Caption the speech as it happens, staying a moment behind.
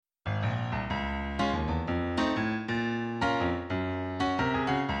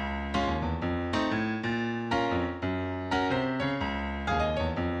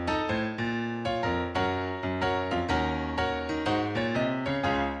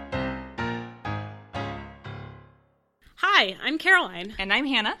Hi, I'm Caroline. And I'm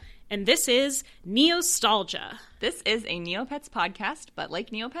Hannah. And this is Neostalgia. This is a Neopets podcast, but like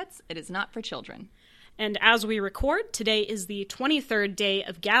Neopets, it is not for children. And as we record, today is the 23rd day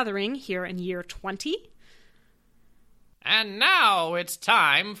of gathering here in year 20. And now it's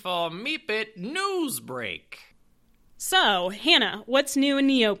time for Meepit News Break. So, Hannah, what's new in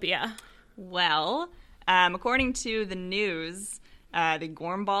Neopia? Well, according to the news, the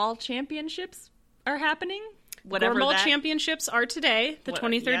Gormball Championships are happening. Gormball Championships are today, the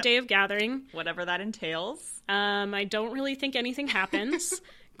 23rd day of gathering. Whatever that entails. I don't really think anything happens.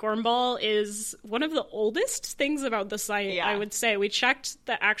 Gormball is one of the oldest things about the site, I would say. We checked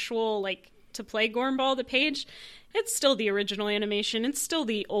the actual, to play Gormball, the page. It's still the original animation. It's still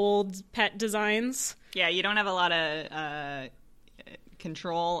the old pet designs. Yeah, you don't have a lot of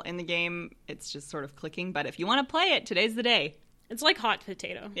control in the game. It's just sort of clicking. But if you want to play it, today's the day. It's like Hot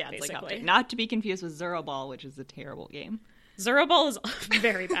Potato, yeah, it's basically. Like Hot Potato. Not to be confused with Zero Ball, which is a terrible game. Zero Ball is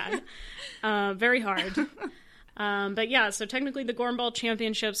very bad. Very hard. But yeah, so technically the Gormball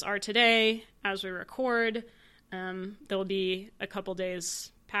Championships are today as we record. There'll be a couple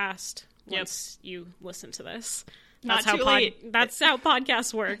days past once you listen to this. That's not too late. That's how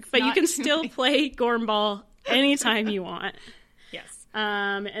podcasts work. But you can still play Gormball anytime you want. Yes.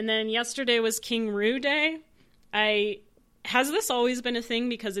 And then yesterday was King Roo Day. Has this always been a thing?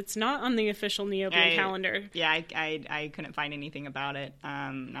 Because it's not on the official Neopia calendar. Yeah, I couldn't find anything about it.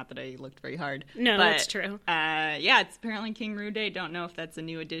 Not that I looked very hard. No, but, that's true. Yeah, it's apparently King Roo Day. Don't know if that's a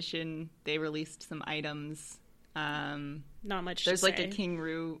new edition. They released some items. Not much There's to say. There's a King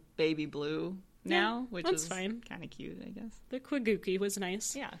Roo Baby Blue now, which is fine. Kind of cute, I guess. The Quiguki was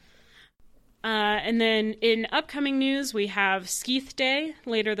nice. Yeah. And then in upcoming news, we have Skeeth Day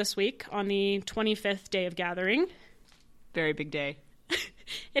later this week on the 25th day of gathering. Very big day.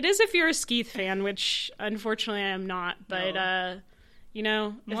 It is if you're a Skeeth fan, which unfortunately I am not. But,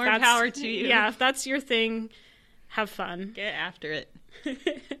 no. More if power to you. Yeah, if that's your thing, have fun. Get after it.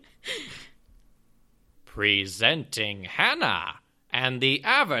 Presenting Hannah and the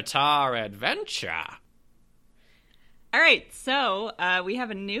Avatar Adventure. All right, so we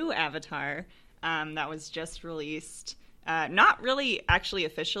have a new Avatar that was just released. Not really actually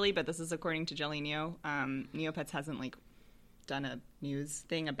officially, but this is according to Jelly Neo. Neopets hasn't done a news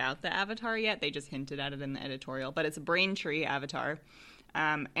thing about the Avatar yet. They just hinted at it in the editorial, but it's a Braintree Avatar.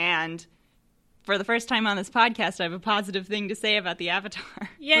 And for the first time on this podcast, I have a positive thing to say about the Avatar.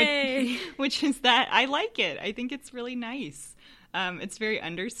 Yay! Which is that I like it. I think it's really nice. It's very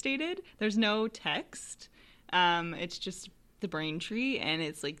understated. There's no text. It's just the Braintree, and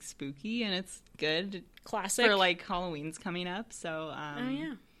it's spooky, and it's good. Classic. For Halloween's coming up, so oh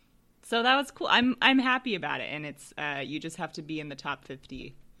yeah. So that was cool. I'm happy about it, and it's you just have to be in the top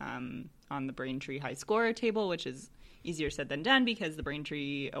 50 on the Braintree high score table, which is easier said than done because the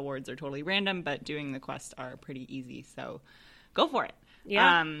Braintree awards are totally random, but doing the quests are pretty easy. So go for it.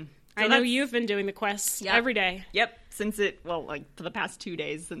 Yeah. I know you've been doing the quests every day. Yep. Since for the past 2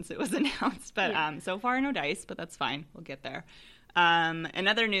 days since it was announced. But so far, no dice, but that's fine. We'll get there. In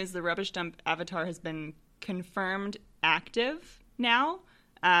other news, the Rubbish Dump Avatar has been confirmed active now.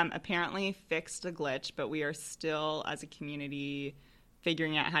 Apparently fixed a glitch, but we are still, as a community,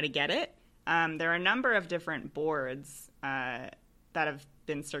 figuring out how to get it. There are a number of different boards that have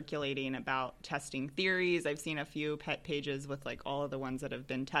been circulating about testing theories. I've seen a few pet pages with all of the ones that have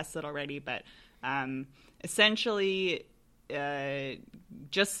been tested already, but essentially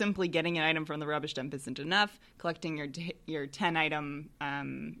just simply getting an item from the rubbish dump isn't enough. Collecting your 10 item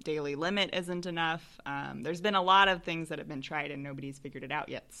daily limit isn't enough. There's been a lot of things that have been tried and nobody's figured it out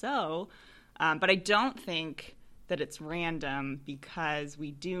yet. So, but I don't think that it's random because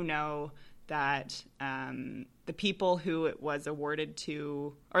we do know that the people who it was awarded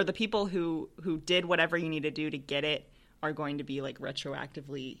to, or the people who did whatever you need to do to get it, are going to be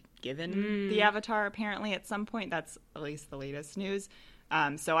retroactively given the Avatar apparently at some point. That's at least the latest news.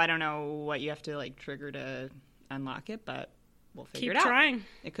 So I don't know what you have to trigger to unlock it, but we'll figure it out. Keep trying.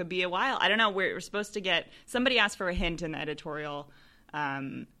 It could be a while. I don't know. We're supposed to get, somebody asked for a hint in the editorial,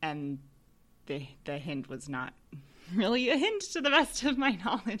 and the hint was not really a hint to the best of my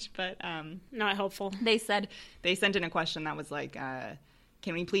knowledge, but not helpful. They sent in a question that was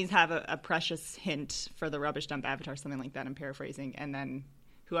can we please have a precious hint for the rubbish dump Avatar, something like that, I'm paraphrasing, and then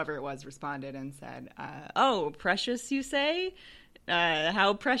whoever it was responded and said, oh, precious, you say?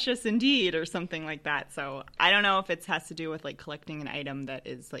 How precious indeed, or something like that. So I don't know if it has to do with collecting an item that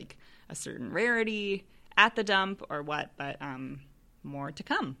is a certain rarity at the dump or what, but more to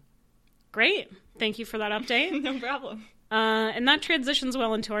come. Great. Thank you for that update. No problem. And that transitions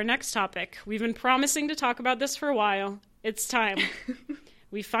well into our next topic. We've been promising to talk about this for a while. It's time.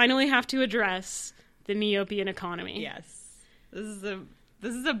 We finally have to address the Neopian economy. Yes. This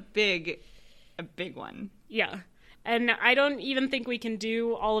is a big one. Yeah. And I don't even think we can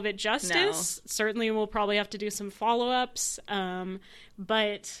do all of it justice. No. Certainly we'll probably have to do some follow-ups.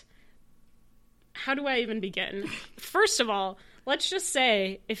 But how do I even begin? First of all, let's just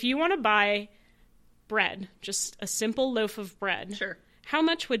say if you want to buy bread, just a simple loaf of bread. Sure. How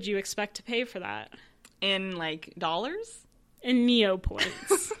much would you expect to pay for that? In, like, dollars? In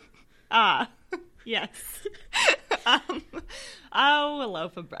Neopoints. Yes. A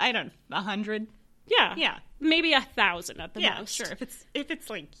loaf of bread. I don't know, 100? Yeah. Maybe 1,000 at the most. Sure. If it's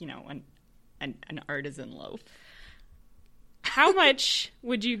like, an artisan loaf. How much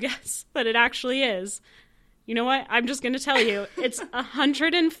would you guess that it actually is? You know what? I'm just going to tell you. It's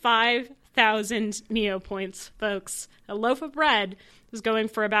 105,000 Neopoints, folks. A loaf of bread is going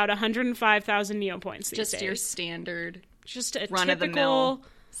for about 105,000 Neopoints these days. Just your standard, just a run-of-the-mill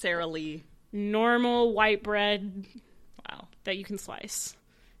Sara Lee. Normal white bread. Wow. That you can slice.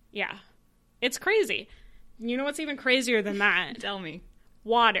 Yeah. It's crazy. You know what's even crazier than that? Tell me.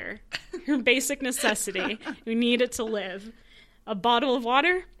 Water. Your basic necessity. You need it to live. A bottle of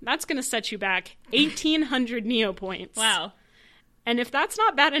water, that's going to set you back 1,800 Neopoints. Wow. And if that's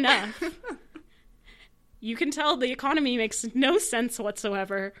not bad enough, you can tell the economy makes no sense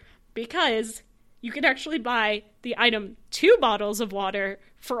whatsoever because you could actually buy the item 2 bottles of water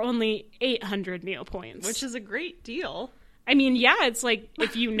for only 800 Neopoints. Which is a great deal. I mean, yeah, it's like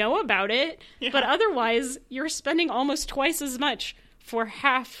if you know about it, but otherwise you're spending almost twice as much for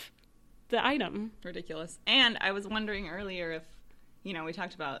half the item. Ridiculous. And I was wondering earlier if, we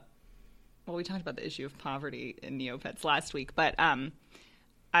talked about the issue of poverty in Neopets last week, but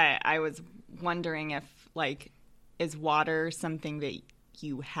I was wondering if, like, is water something that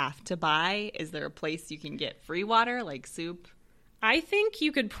you have to buy? Is there a place you can get free water, like soup? I think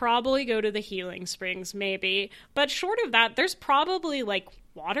you could probably go to the Healing Springs, maybe. But short of that, there's probably, like,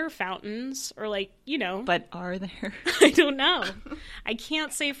 water fountains or, like, But are there? I don't know. I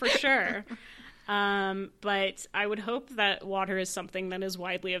can't say for sure. But I would hope that water is something that is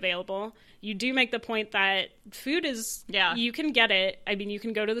widely available. You do make the point that food is... Yeah. You can get it. I mean, you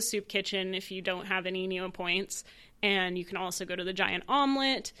can go to the soup kitchen if you don't have any Neopoints. And you can also go to the Giant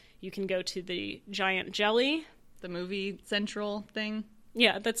Omelet. You can go to the Giant Jelly. The movie Central thing?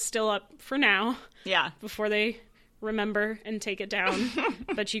 Yeah, that's still up for now. Yeah. Before they remember and take it down.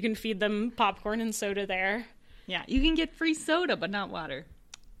 But you can feed them popcorn and soda there. Yeah, you can get free soda, but not water.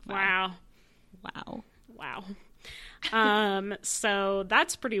 Wow. So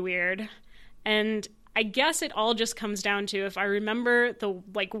that's pretty weird. And I guess it all just comes down to, if I remember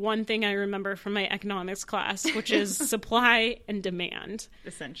one thing I remember from my economics class, which is supply and demand.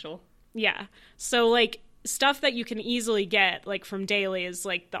 Essential. Yeah. So, like, stuff that you can easily get, like, from daily is,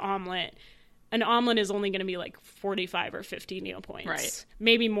 like, the omelet. An omelet is only going to be, like, 45 or 50 Neopoints. Right.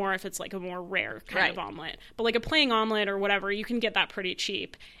 Maybe more if it's, like, a more rare kind of omelet. But, like, a plain omelet or whatever, you can get that pretty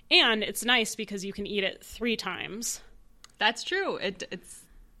cheap. And it's nice because you can eat it 3 times. That's true.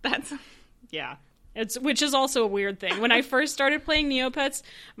 Yeah. Which is also a weird thing. When I first started playing Neopets,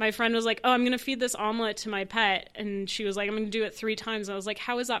 my friend was like, oh, I'm going to feed this omelet to my pet. And she was like, I'm going to do it 3 times. And I was like,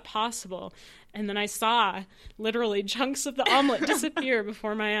 how is that possible? And then I saw literally chunks of the omelet disappear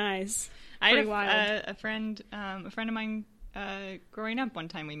before my eyes. I had a friend of mine growing up. One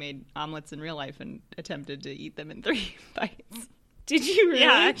time we made omelets in real life and attempted to eat them in 3 bites. Did you really?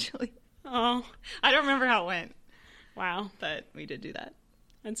 Yeah, actually. Oh. I don't remember how it went. Wow. But we did do that.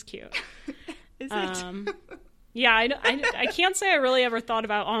 That's cute. Is it? Yeah, I can't say I really ever thought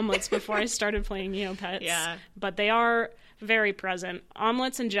about omelets before I started playing Neopets. Yeah. But they are very present.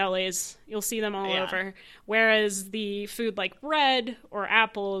 Omelets and jellies, you'll see them all over. Whereas the food like bread or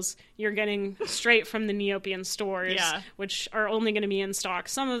apples, you're getting straight from the Neopian stores, which are only going to be in stock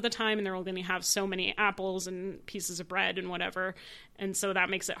some of the time, and they're only going to have so many apples and pieces of bread and whatever. And so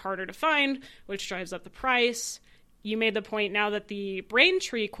that makes it harder to find, which drives up the price. You made the point now that the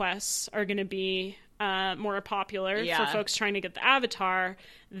Braintree quests are going to be more popular for folks trying to get the avatar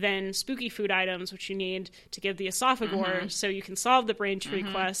than spooky food items, which you need to give the Esophagore so you can solve the Braintree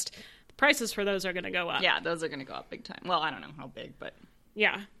quest. The prices for those are going to go up. Yeah, those are going to go up big time. Well, I don't know how big, but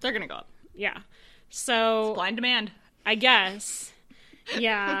yeah, they're going to go up. Yeah. So supply and demand, I guess.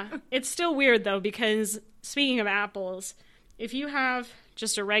 Yeah. It's still weird, though, because speaking of apples, if you have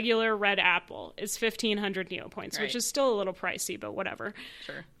just a regular red apple, it's 1,500 Neopoints, which is still a little pricey, but whatever.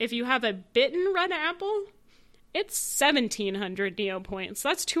 Sure. If you have a bitten red apple, it's 1,700 Neopoints.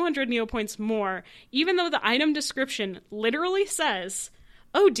 That's 200 Neopoints more, even though the item description literally says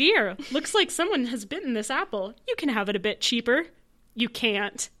Oh dear, looks like someone has bitten this apple. You can have it a bit cheaper. You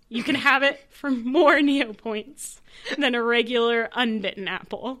can't. You can have it for more Neopoints than a regular unbitten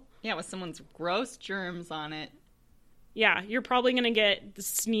apple. Yeah, with someone's gross germs on it. Yeah, you're probably going to get the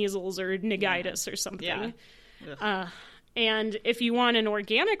sneezels or nigitis or something. Yeah. And if you want an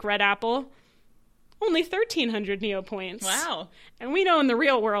organic red apple, only 1,300 Neopoints. Wow. And we know in the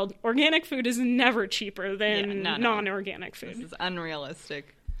real world, organic food is never cheaper than non-organic food. This is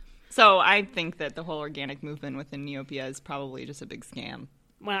unrealistic. So I think that the whole organic movement within Neopia is probably just a big scam.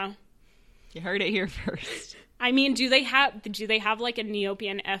 Wow. You heard it here first. I mean, do they have like a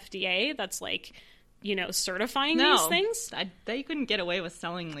Neopian FDA that's like, you know, certifying these things? They couldn't get away with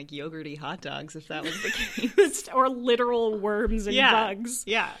selling like yogurty hot dogs if that was the case. Or literal worms and bugs.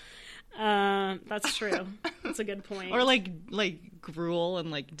 Yeah. That's true. That's a good point. Or like gruel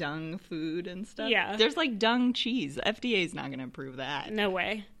and like dung food and stuff. Yeah. There's like dung cheese. FDA's not going to approve that. No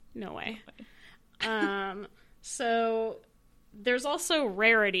way. So there's also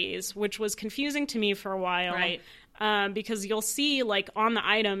rarities, which was confusing to me for a while. Right. Because you'll see like on the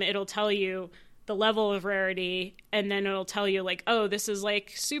item, it'll tell you the level of rarity, and then it'll tell you like, oh, this is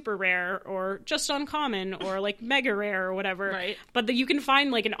like super rare or just uncommon or like mega rare or whatever. Right. But you can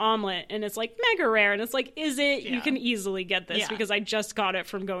find like an omelet and it's like mega rare, and it's like, is it? Yeah. You can easily get this because I just got it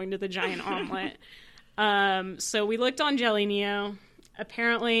from going to the giant omelet. So we looked on Jelly Neo.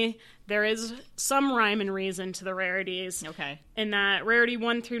 Apparently, there is some rhyme and reason to the rarities. Okay. In that rarity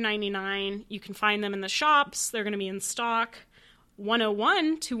 1 through 99, you can find them in the shops. They're going to be in stock.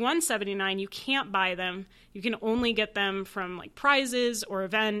 101 to 179, you can't buy them. You can only get them from like prizes or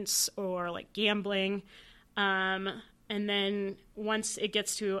events or like gambling. And then once it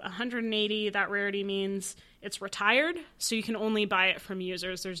gets to 180, that rarity means it's retired. So you can only buy it from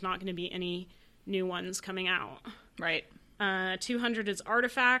users. There's not going to be any new ones coming out. Right. 200 is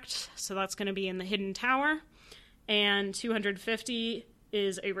artifact, so that's going to be in the hidden tower. And 250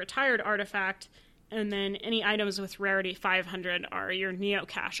 is a retired artifact. And then any items with rarity 500 are your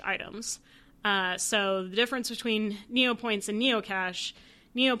Neocash items. So the difference between Neopoints and Neocash,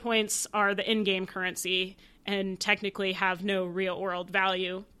 Neopoints are the in-game currency and technically have no real-world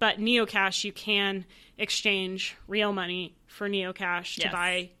value. But Neocash, you can exchange real money for Neocash to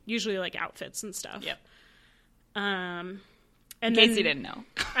buy usually like outfits and stuff. Yep. In case you didn't know.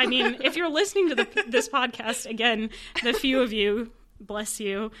 I mean, if you're listening to this podcast, again, the few of you, bless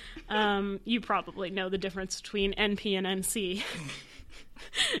you, you probably know the difference between NP and NC.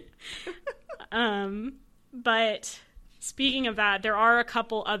 But speaking of that, there are a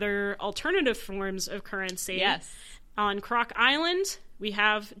couple other alternative forms of currency. Yes. On Croc Island, we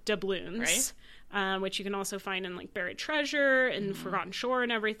have doubloons. Right. Which you can also find in like Buried Treasure and Forgotten Shore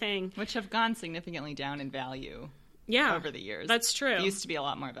and everything. Which have gone significantly down in value. Yeah, over the years. That's true. They used to be a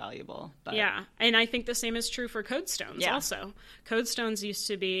lot more valuable. But... Yeah, and I think the same is true for Codestones also. Codestones used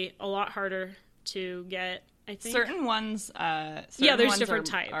to be a lot harder to get, I think. Certain ones, there's different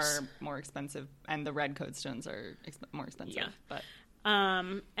types. Are more expensive, and the red Codestones are more expensive. Yeah. But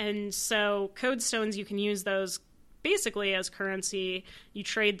and so Codestones, you can use those basically as currency. You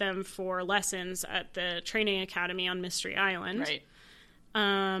trade them for lessons at the training academy on Mystery Island. Right.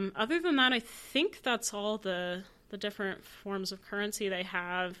 Other than that, I think that's all the different forms of currency they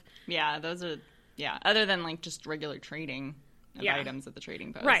have. Yeah, those are, other than like just regular trading of items at the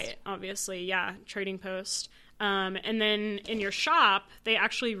trading post. Right, obviously, trading post. And then in your shop, they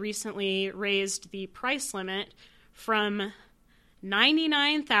actually recently raised the price limit from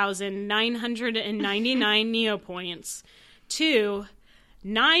 99,999 Neopoints to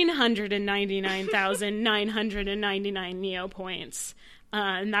 999,999 Neopoints.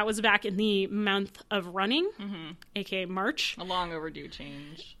 And that was back in the month of running, aka March. A long overdue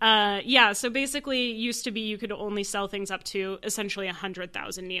change. So basically, it used to be you could only sell things up to essentially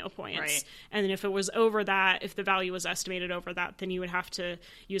 100,000 Neopoints. Right. And then if it was over that, if the value was estimated over that, then you would have to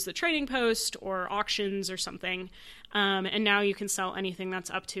use the trading post or auctions or something. And now you can sell anything that's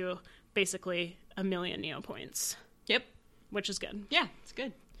up to basically 1 million Neopoints. Yep. Which is good. Yeah, it's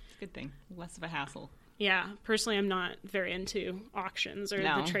good. It's a good thing. Less of a hassle. Yeah, personally, I'm not very into auctions or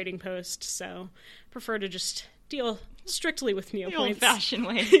the trading post, so prefer to just deal strictly with Neopoints. The old-fashioned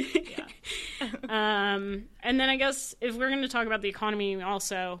way. And then I guess if we're going to talk about the economy, we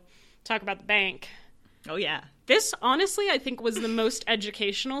also talk about the bank. Oh, yeah. This, honestly, I think was the most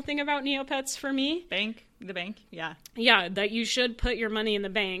educational thing about Neopets for me. The bank, yeah. Yeah, that you should put your money in the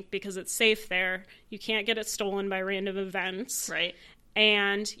bank because it's safe there. You can't get it stolen by random events. Right.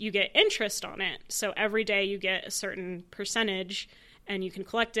 And you get interest on it. So every day you get a certain percentage, and you can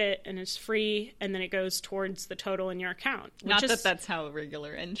collect it, and it's free, and then it goes towards the total in your account. Not that that's how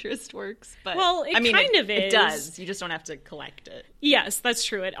regular interest works, but well, it kind of is. It does. You just don't have to collect it. Yes, that's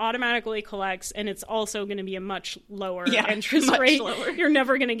true. It automatically collects, and it's also going to be a much lower interest rate. Lower. You're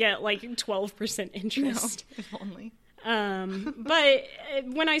never going to get like 12% interest. No, if only. But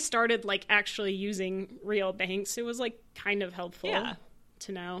when I started like actually using real banks, it was like kind of helpful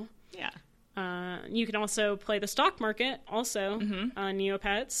to know. Yeah. You can also play the stock market also on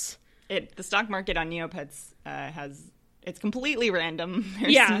Neopets. The stock market on Neopets it's completely random.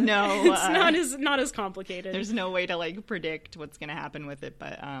 There's it's not as complicated. There's no way to like predict what's going to happen with it,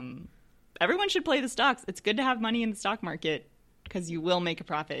 but everyone should play the stocks. It's good to have money in the stock market because you will make a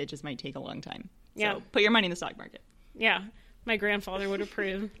profit. It just might take a long time. So put your money in the stock market. Yeah, my grandfather would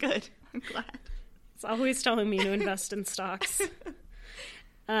approve. Good. I'm glad. He's always telling me to invest in stocks.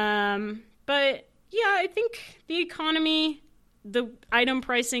 But yeah, I think the economy, the item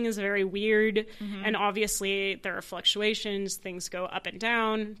pricing is very weird. And obviously there are fluctuations. Things go up and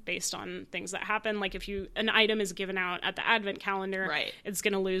down based on things that happen. Like if an item is given out at the advent calendar, it's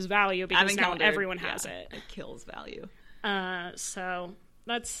going to lose value because now everyone has it. It kills value. So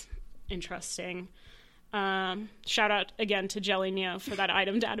that's interesting. Shout out again to Jelly Neo for that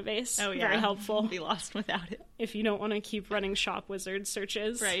item database. Oh yeah, very helpful. Be lost without it if you don't want to keep running Shop Wizard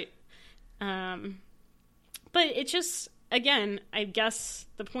searches. Right. But it just, again, I guess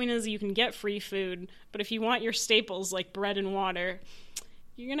the point is you can get free food, but if you want your staples like bread and water,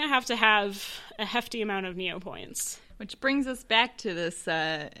 you're gonna have to have a hefty amount of Neo points. Which brings us back to this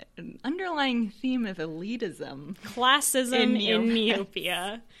underlying theme of elitism, classism in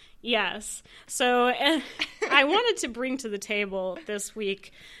Neopia. Yes. So I wanted to bring to the table this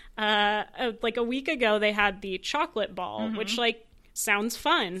week, like a week ago, they had the chocolate ball, which like sounds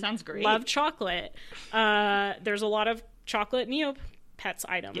fun. Sounds great. Love chocolate. There's a lot of chocolate Neopets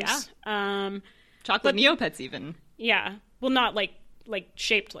items. Yeah. Chocolate Neopets even. Yeah. Well, not like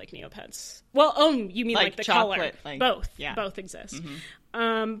shaped like Neopets. Well, you mean like the chocolate, color. Both. Yeah. Both exist.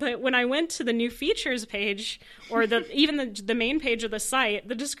 But when I went to the new features page, or even the main page of the site,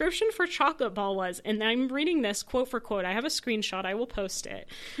 the description for chocolate ball was, and I'm reading this quote for quote, I have a screenshot, I will post it.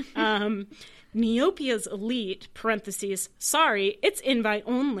 Neopia's elite, parentheses, sorry, it's invite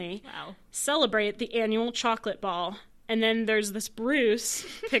only. Wow. Celebrate the annual chocolate ball. And then there's this Bruce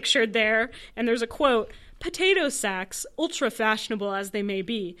pictured there, and there's a quote, potato sacks, ultra fashionable as they may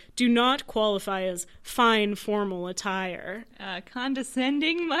be, do not qualify as fine formal attire.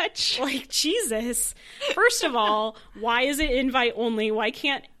 Condescending much? Like, Jesus. First of all, why is it invite only? Why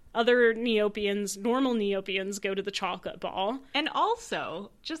can't other Neopians, normal Neopians, go to the chocolate ball? And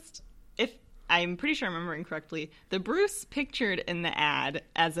also, if I'm pretty sure I'm remembering correctly, the Bruce pictured in the ad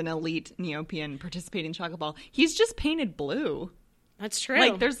as an elite Neopian participating in chocolate ball, he's just painted blue. That's true.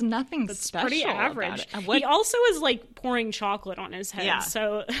 Like, there's nothing special pretty average. about it. He also is, like, pouring chocolate on his head. Yeah.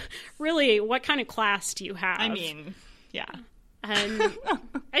 So, really, what kind of class do you have? I mean, yeah. And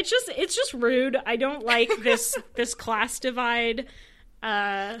it's just rude. I don't like this class divide.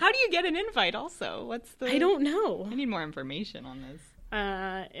 How do you get an invite, also? I don't know. I need more information on this.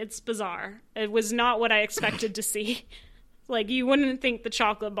 It's bizarre. It was not what I expected to see. Like, you wouldn't think the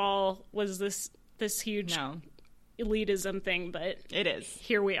chocolate ball was this huge... No. elitism thing, but it is.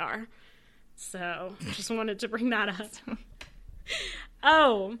 Here we are. So just wanted to bring that up.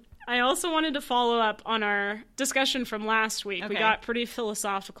 Oh, I also wanted to follow up on our discussion from last week. Okay. We got pretty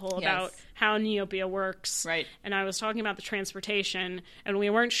philosophical about how Neopia works. Right. And I was talking about the transportation, and we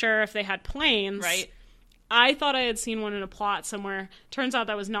weren't sure if they had planes. Right. I thought I had seen one in a plot somewhere. Turns out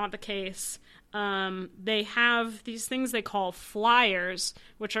that was not the case. They have these things they call flyers,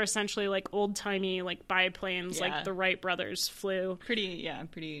 which are essentially like old-timey like biplanes, like the Wright brothers flew. Pretty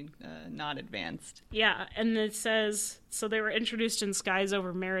not advanced. Yeah, and it says, so they were introduced in Skies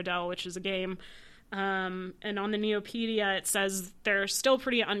Over Meridel, which is a game, and on the Neopedia it says they're still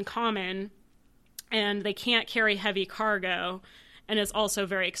pretty uncommon, and they can't carry heavy cargo, and it's also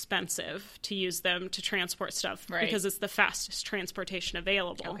very expensive to use them to transport stuff, because it's the fastest transportation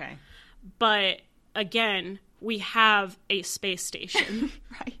available. Okay. But, again, we have a space station.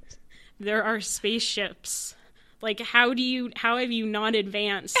 Right. There are spaceships. Like, how have you not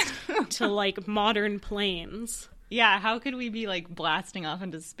advanced to, like, modern planes? Yeah, how could we be, like, blasting off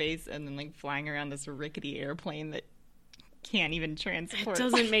into space and then, like, flying around this rickety airplane that can't even transport? It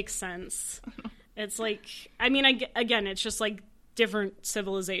doesn't make sense. It's like, I mean, again, it's just, like, different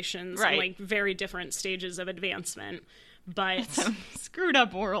civilizations and, like, very different stages of advancement. But it's a screwed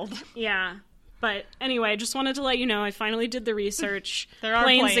up world. Yeah. But anyway, I just wanted to let you know I finally did the research. There are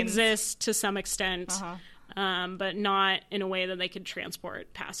planes exist to some extent. but not in a way that they could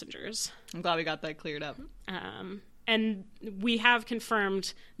transport passengers. I'm glad we got that cleared up. And we have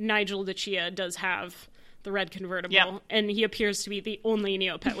confirmed Nigel DeChia does have the red convertible, and he appears to be the only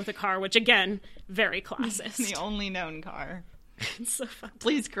Neopet with a car, which, again, very classist. The only known car. It's so fun.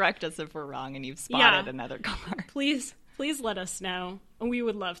 Please correct us if we're wrong and you've spotted another car. Please let us know. We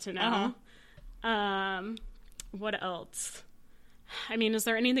would love to know. What else? I mean, is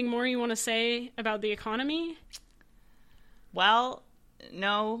there anything more you want to say about the economy? Well,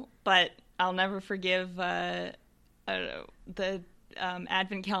 no, but I'll never forgive the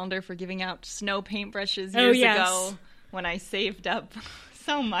advent calendar for giving out snow paintbrushes years ago when I saved up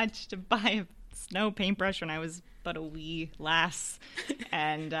so much to buy a snow paintbrush when I was but a wee lass.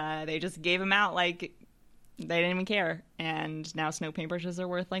 And they just gave them out like they didn't even care. And now snow paintbrushes are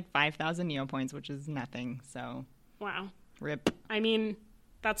worth like 5,000 Neopoints, which is nothing. So, wow. Rip. I mean,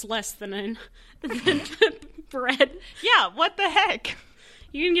 that's less than bread. Yeah, what the heck?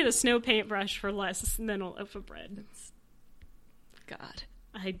 You can get a snow paintbrush for less than a loaf of bread. God.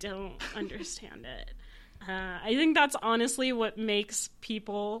 I don't understand it. I think that's honestly what makes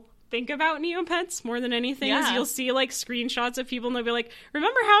people think about Neopets more than anything. Is you'll see like screenshots of people and they'll be like,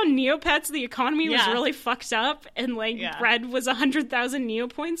 remember how Neopets, the economy was really fucked up and like bread was 100,000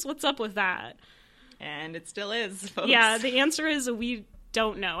 Neopoints? What's up with that? And it still is, folks. Yeah, the answer is we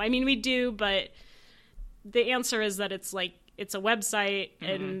don't know. I mean, we do, but the answer is that it's like, it's a website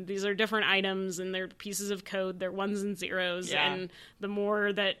and these are different items and they're pieces of code. They're ones and zeros. Yeah. And the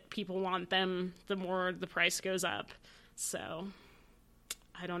more that people want them, the more the price goes up. So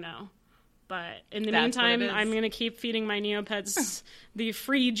I don't know. But in the meantime, I'm going to keep feeding my Neopets the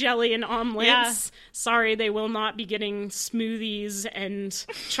free jelly and omelets. Yeah. Sorry, they will not be getting smoothies and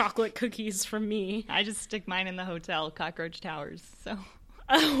chocolate cookies from me. I just stick mine in the hotel, Cockroach Towers. So.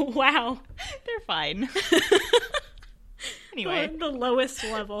 Oh, wow. They're fine. Anyway. The lowest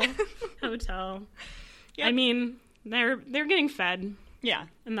level hotel. Yep. I mean, they're getting fed. Yeah.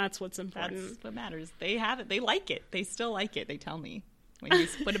 And that's what's important. That's what matters. They have it. They like it. They still like it. They tell me. When you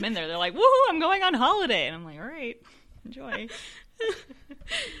put them in there, they're like, woohoo, I'm going on holiday. And I'm like, all right, enjoy.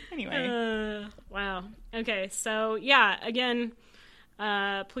 Anyway. Wow. Okay, so, yeah, again,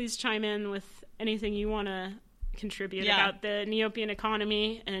 please chime in with anything you want to contribute about the Neopian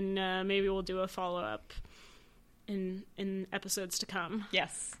economy, and maybe we'll do a follow-up in episodes to come.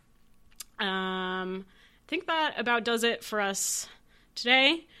 Yes. I think that about does it for us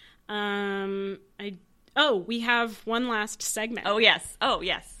today. We have one last segment. Oh, yes.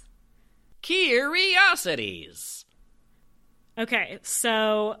 Curiosities. Okay,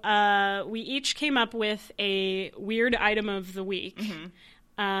 so we each came up with a weird item of the week.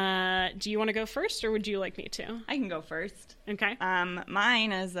 Mm-hmm. Do you want to go first, or would you like me to? I can go first. Okay.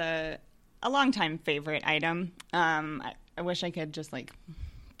 Mine is a longtime favorite item. I wish I could just, like,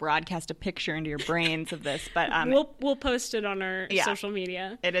 broadcast a picture into your brains of this, but we'll post it on our social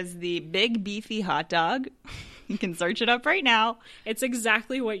media. It is the Big Beefy Hot Dog. You can search it up right now. It's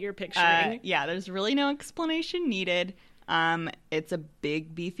exactly what you're picturing. There's really no explanation needed. It's a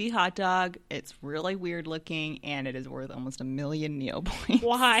big beefy hot dog. It's really weird looking, and it is worth almost 1 million Neopoints.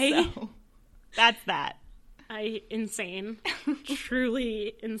 Why? So, that's that. Insane.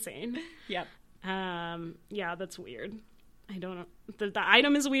 Truly insane. Yep. Yeah, that's weird. I don't know. The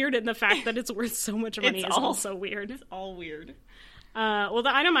item is weird, and the fact that it's worth so much money is also weird. It's all weird. Well,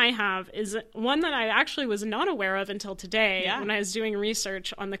 the item I have is one that I actually was not aware of until today when I was doing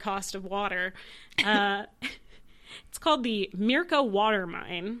research on the cost of water. It's called the Mirka Water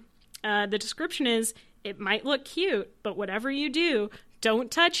Mine. The description is, it might look cute, but whatever you do,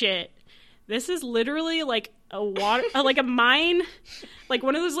 don't touch it. This is literally like a water, like a mine, like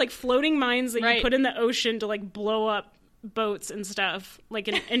one of those like floating mines that you put in the ocean to like blow up boats and stuff, like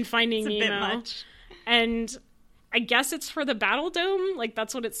in Finding Nemo. Bit much. And I guess it's for the battle dome. Like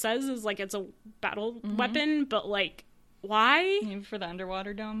that's what it says, is like it's a battle weapon, but like why? Maybe for the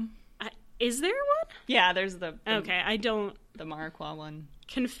underwater dome. Is there one? Yeah, there's the I don't. The Marquand one.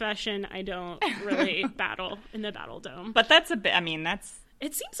 Confession, I don't really battle in the battle dome. But that's a bit. I mean, that's.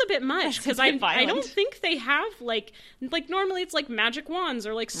 It seems a bit much because I don't think they have like normally it's like magic wands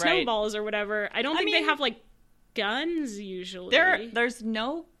or like snowballs or whatever. I don't think they have like guns usually. There's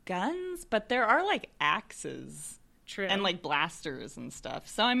no guns, but there are like axes. True. And like blasters and stuff.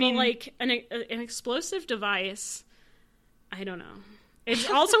 So I mean, but, like an explosive device. I don't know. It's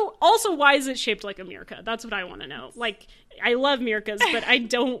also why is it shaped like a Mirka? That's what I want to know. Like, I love Mirkas, but I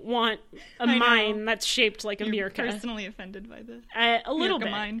don't want a mine that's shaped like a Mirka. Personally offended by this. A little Mirka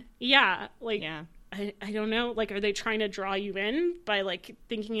bit. Mine. Yeah, like I don't know. Like, are they trying to draw you in by, like,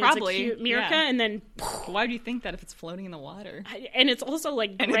 thinking it's Probably, a cute Mirka? yeah. And then... Why do you think that if it's floating in the water? And it's also,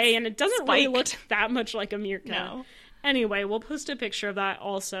 like, gray, and it doesn't really look that much like a Mirka. No. Anyway, we'll post a picture of that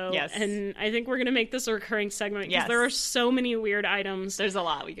also. Yes. And I think we're going to make this a recurring segment because there are so many weird items. There's a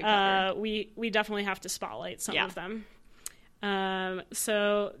lot we could cover. We definitely have to spotlight some of them.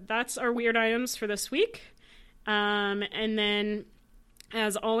 So that's our weird items for this week. And then,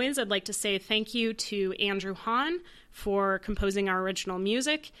 as always, I'd like to say thank you to Andrew Hahn for composing our original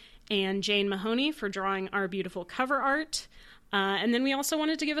music and Jane Mahoney for drawing our beautiful cover art. And then we also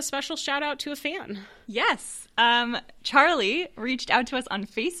wanted to give a special shout out to a fan. Yes. Charlie reached out to us on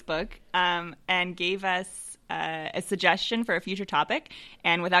Facebook and gave us a suggestion for a future topic.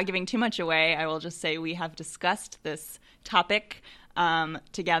 And without giving too much away, I will just say we have discussed this topic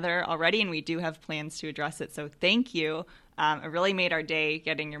together already, and we do have plans to address it. So thank you. It really made our day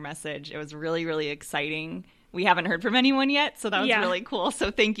getting your message. It was really, really exciting. We haven't heard from anyone yet, so that was really cool.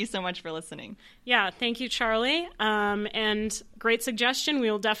 So thank you so much for listening. Yeah, thank you, Charlie. And great suggestion. We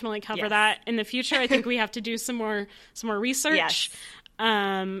will definitely cover that in the future. I think we have to do some more research.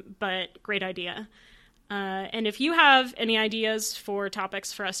 But great idea. And if you have any ideas for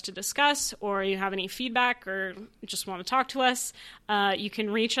topics for us to discuss, or you have any feedback or just want to talk to us, you can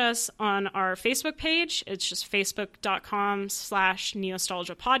reach us on our Facebook page. It's just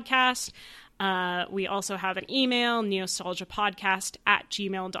facebook.com/neostalgiapodcast. We also have an email,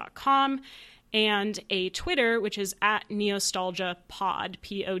 neostalgiapodcast@gmail.com, and a Twitter, which is @neostalgiapod,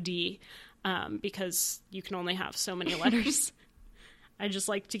 P-O-D, because you can only have so many letters. I just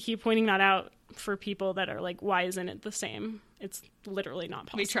like to keep pointing that out for people that are like, why isn't it the same? It's literally not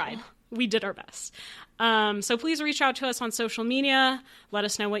possible. We tried. We did our best. So please reach out to us on social media. Let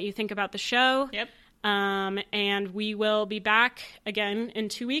us know what you think about the show. Yep. And we will be back again in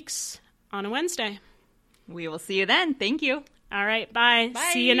 2 weeks on a Wednesday. We will see you then. Thank you. All right. Bye.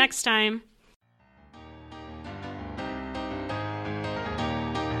 Bye. See you next time.